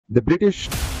The British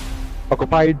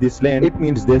occupied this land. It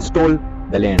means they stole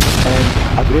the land.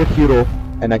 And a great hero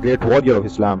and a great warrior of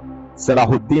Islam,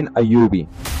 Salahuddin Ayyubi,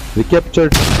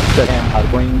 recaptured the land, are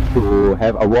going to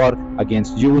have a war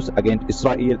against Jews, against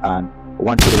Israel, and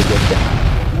want to liberate them.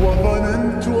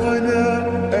 وظننت أنا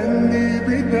أني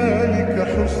بذلك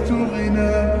حزت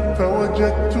غنى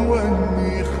فوجدت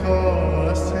أني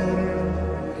خاسر.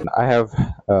 I have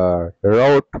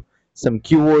wrote some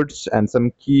keywords and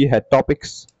some key head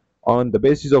topics. On the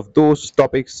basis of those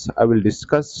topics I will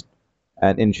discuss,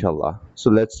 and inshallah. So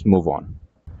let's move on.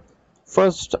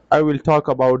 First I will talk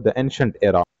about the ancient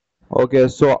era. Okay,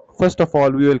 so first of all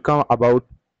we will come about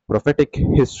prophetic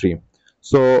history.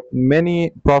 So many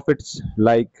prophets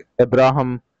like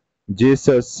Abraham,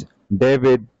 Jesus,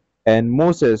 David, and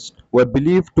Moses were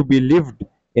believed to be lived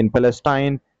in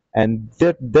Palestine, and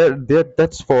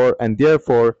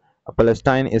therefore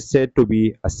Palestine is said to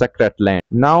be a sacred land.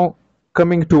 Now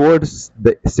coming towards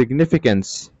the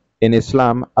significance in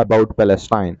Islam about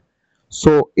Palestine.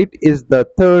 So it is the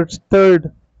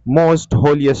third most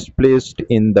holiest place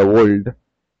in the world,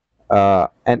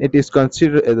 and it is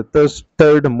considered as the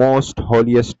third most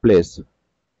holiest place,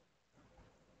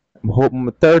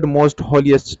 third most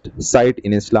holiest site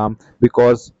in Islam,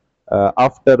 because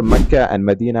after Mecca and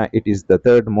Medina it is the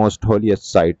third most holiest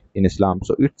site in Islam.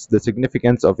 So it's the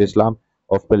significance of Islam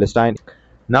of Palestine.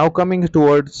 Now coming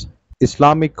towards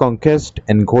Islamic conquest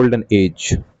and golden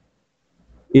age.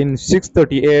 In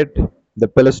 638 the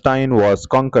Palestine was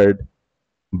conquered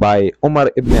by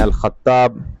Umar ibn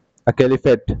al-Khattab, a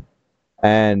caliphate,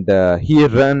 and he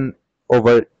ran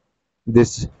over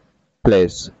this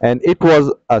place, and it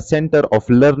was a center of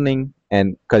learning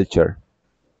and culture.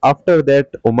 After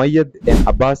that, Umayyad and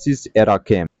Abbasid era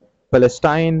came.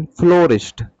 Palestine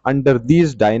flourished under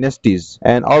these dynasties,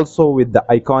 and also with the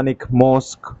iconic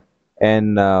mosque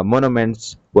and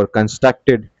monuments were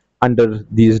constructed under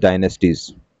these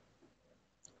dynasties.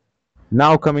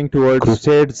 Now coming towards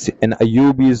Crusades and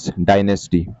Ayyubi's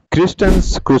dynasty.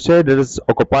 Christians crusaders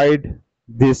occupied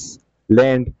this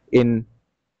land in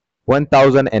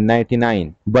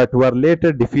 1099, but were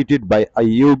later defeated by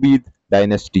Ayyubid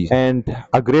dynasty, and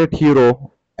a great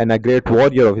hero and a great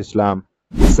warrior of Islam,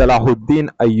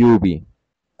 Salahuddin Ayyubi,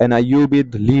 an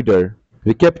Ayyubid leader,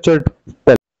 recaptured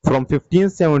Palestine. From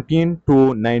 1517 to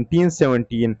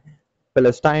 1917,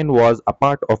 Palestine was a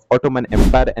part of Ottoman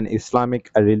Empire and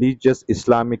Islamic, a religious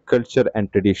Islamic culture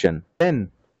and tradition. Then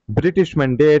British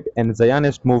Mandate and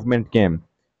Zionist movement came.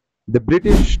 The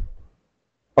British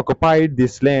occupied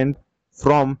this land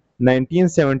from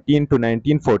 1917 to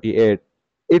 1948.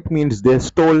 It means they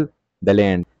stole the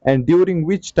land, and during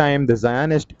which time the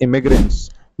Zionist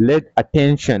immigrants led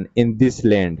attention in this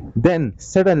land. Then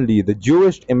suddenly the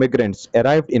Jewish immigrants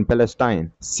arrived in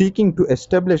Palestine seeking to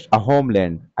establish a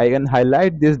homeland. I can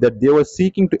highlight this, that they were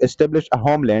seeking to establish a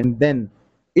homeland. Then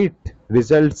it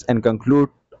results and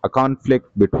concludes a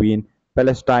conflict between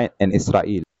Palestine and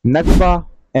Israel. Nakba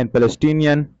and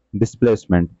Palestinian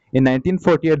displacement. In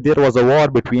 1948 there was a war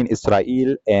between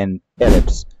Israel and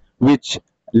Arabs, which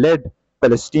led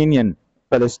Palestine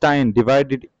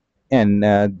divided, and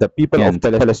the people of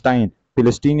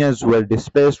Palestinians were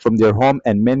displaced from their home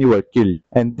and many were killed.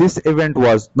 And this event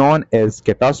was known as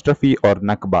catastrophe or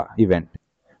Nakba event.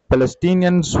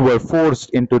 Palestinians were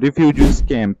forced into refugees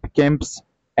camps,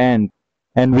 and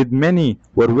with many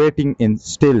were waiting in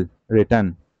still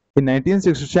return. In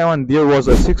 1967 there was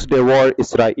a 6-day war.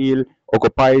 Israel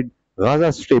occupied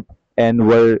Gaza Strip and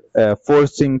were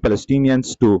forcing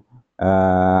Palestinians to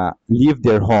leave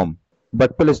their home.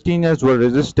 But Palestinians were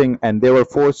resisting and they were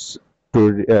forced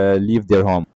to leave their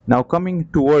home. Now coming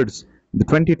towards the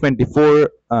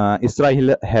 2024,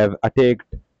 Israel have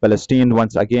attacked Palestine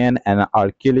once again and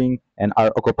are killing and are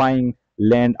occupying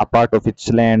land, a part of its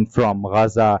land from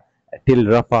Gaza till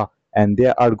Rafah, and they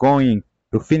are going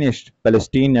to finish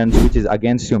Palestinians, which is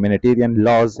against humanitarian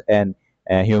laws and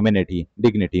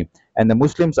dignity. And the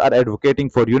Muslims are advocating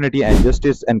for unity and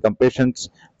justice and compassion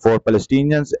for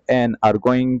Palestinians, and are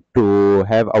going to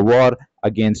have a war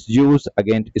against Jews,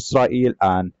 against Israel,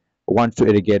 and want to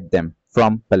irrigate them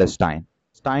from Palestine.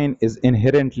 Palestine is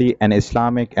inherently an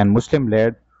Islamic and Muslim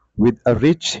land with a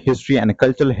rich history and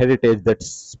cultural heritage that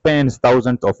spans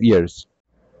thousands of years.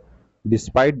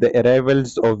 Despite the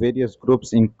arrivals of various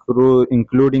groups,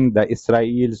 including the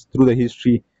Israelis, through the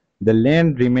history, the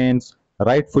land remains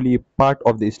rightfully part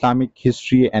of the Islamic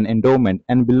history and endowment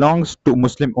and belongs to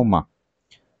Muslim Ummah.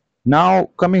 Now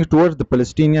coming towards the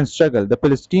Palestinian struggle, the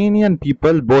Palestinian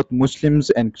people, both Muslims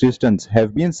and Christians,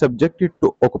 have been subjected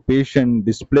to occupation,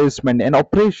 displacement and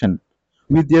oppression,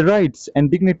 with their rights and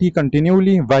dignity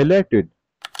continually violated.